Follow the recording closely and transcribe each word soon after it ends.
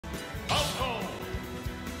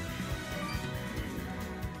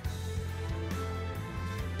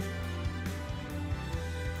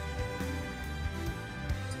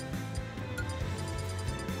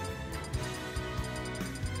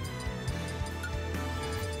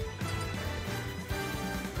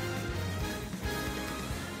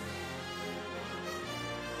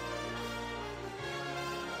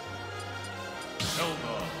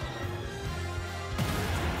Zelda.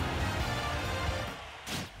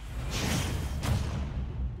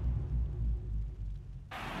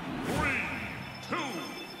 Three, two,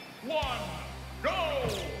 one, go!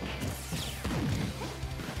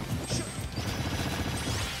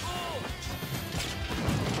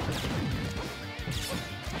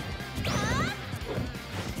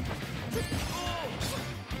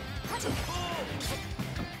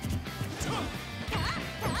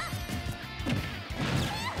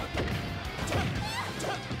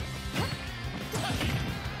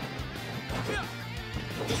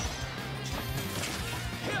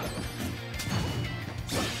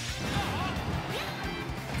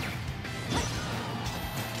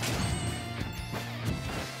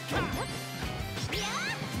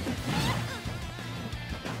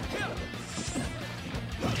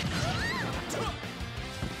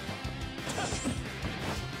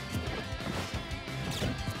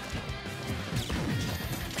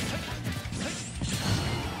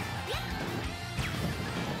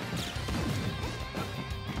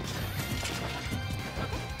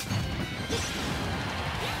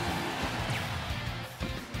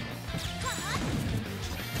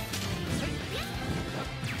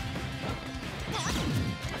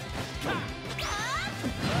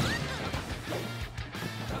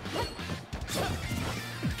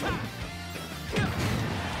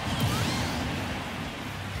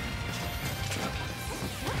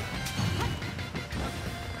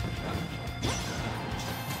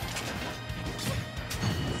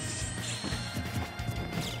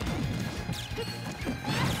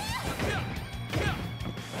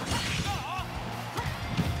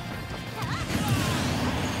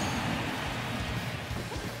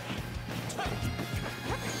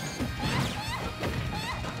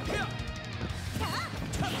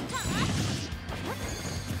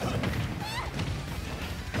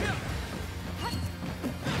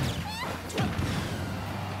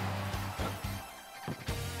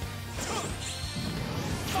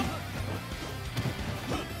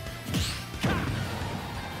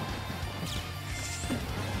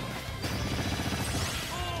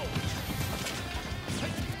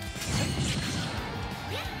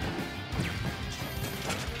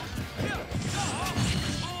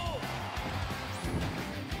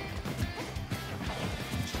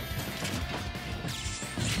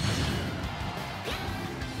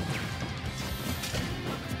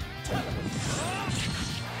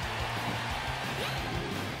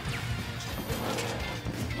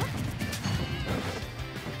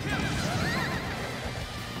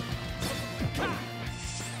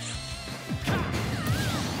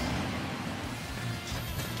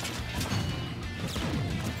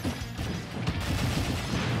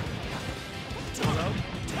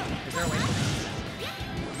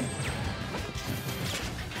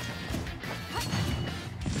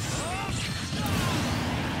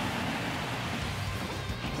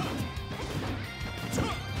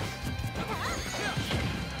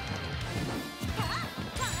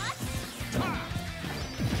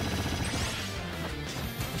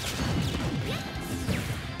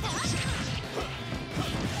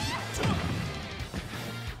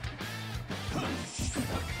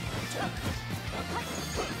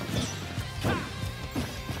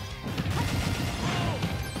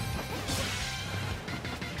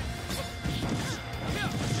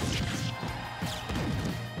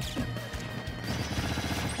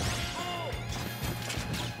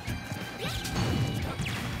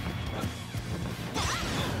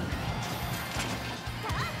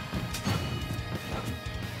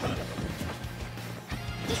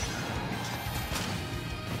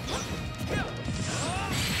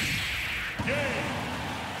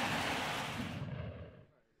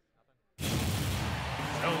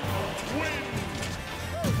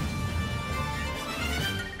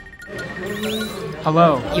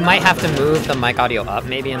 Hello. You might have to move the mic audio up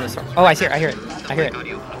maybe in this. Oh, I hear it. I hear it. I hear it.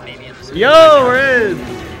 Yo, we're in.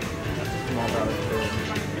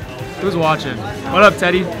 Who's watching? What up,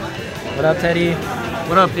 Teddy? What up, Teddy?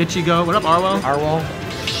 What up, Ichigo? What up, Arwell? Arwell.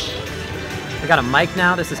 We got a mic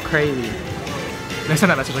now. This is crazy. They sent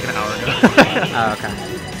that message like an hour ago. Oh, okay.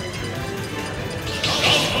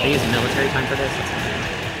 They use military time for this.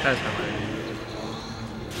 That's no way.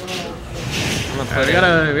 Right, we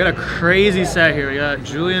got a crazy set here. We got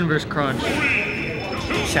Julian versus Crunch.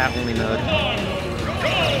 Chat only mode. How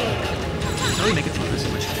do we make it to this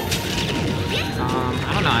much?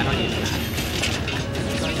 I don't know. I don't use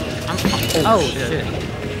that. Oh shit.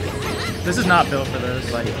 This is not built for this,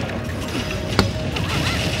 buddy.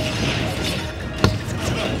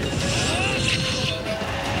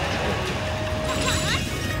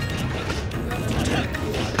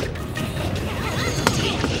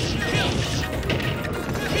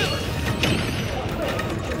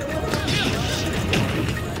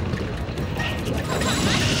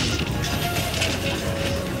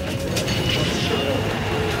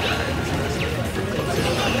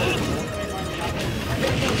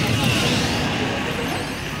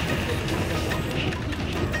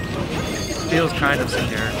 feels kind of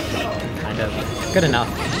secure. Kind of. Good enough.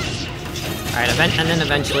 Alright, and then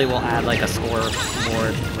eventually we'll add like a score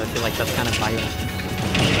board. I feel like that's kind of biased. I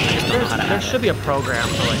just don't know how to There add should be a program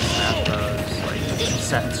for like snap those, like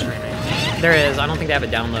set streaming. There is. I don't think they have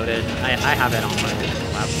it downloaded. I have it on my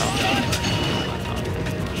laptop.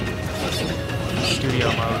 Studio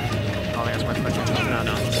mode. I don't think that's much better.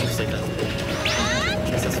 No, just leave it.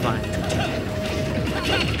 This is fine.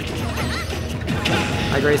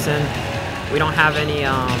 Hi Grayson. We don't have any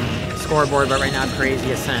scoreboard, but right now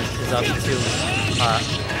CrazyAsent is up to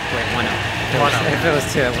wait, 1-0. If it was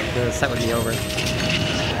 2, the set would be over.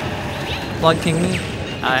 Plug King Me.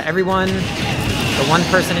 Everyone, the one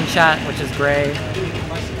person in chat, which is Gray,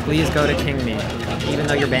 please go to King Me, even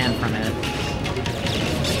though you're banned from it.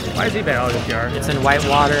 Why is he banned out of the PR? It's in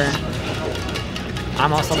Whitewater.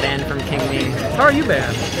 I'm also banned from King Me. How are you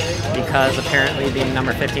banned? Because apparently being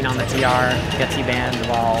number 15 on the PR gets you banned,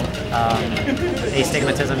 while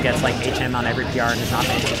astigmatism gets like HM on every PR and is not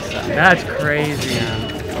banned. So. That's crazy.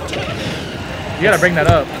 Yeah. You gotta bring that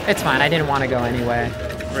up. It's fine. I didn't want to go anyway.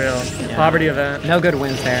 Real. Yeah. Poverty event. No good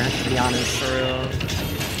wins there, to be honest. For real.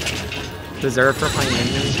 Deserve for playing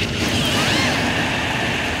minions.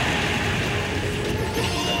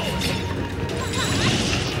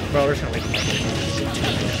 Bro, we're just gonna wait.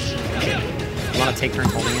 You want to take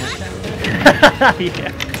turns holding it?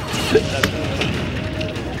 Yeah.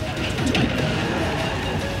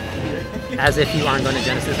 As if you aren't going to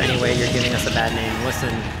Genesis anyway, you're giving us a bad name.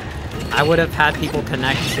 Listen, I would have had people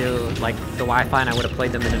connect to like the Wi-Fi and I would have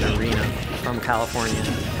played them in an arena from California.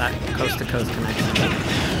 That coast-to-coast connection.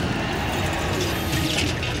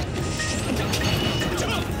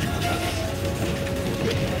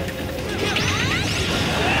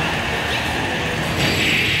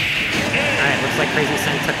 Looks like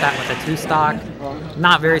CrazyAsent took that with a 2-stock.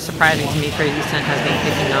 Not very surprising to me. CrazyAsent has been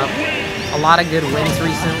picking up a lot of good wins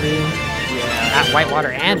recently at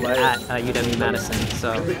Whitewater and at UW-Madison,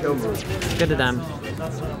 so good to them.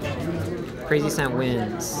 CrazyAsent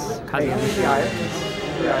wins.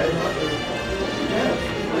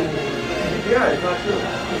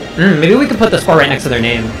 Maybe we could put the score right next to their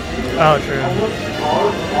name. Oh, true.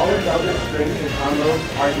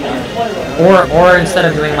 Or instead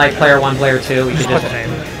of doing like player 1, player 2, we could just put the name.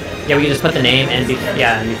 Yeah, we could just put the name and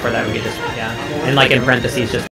and before that we could just and like in parentheses just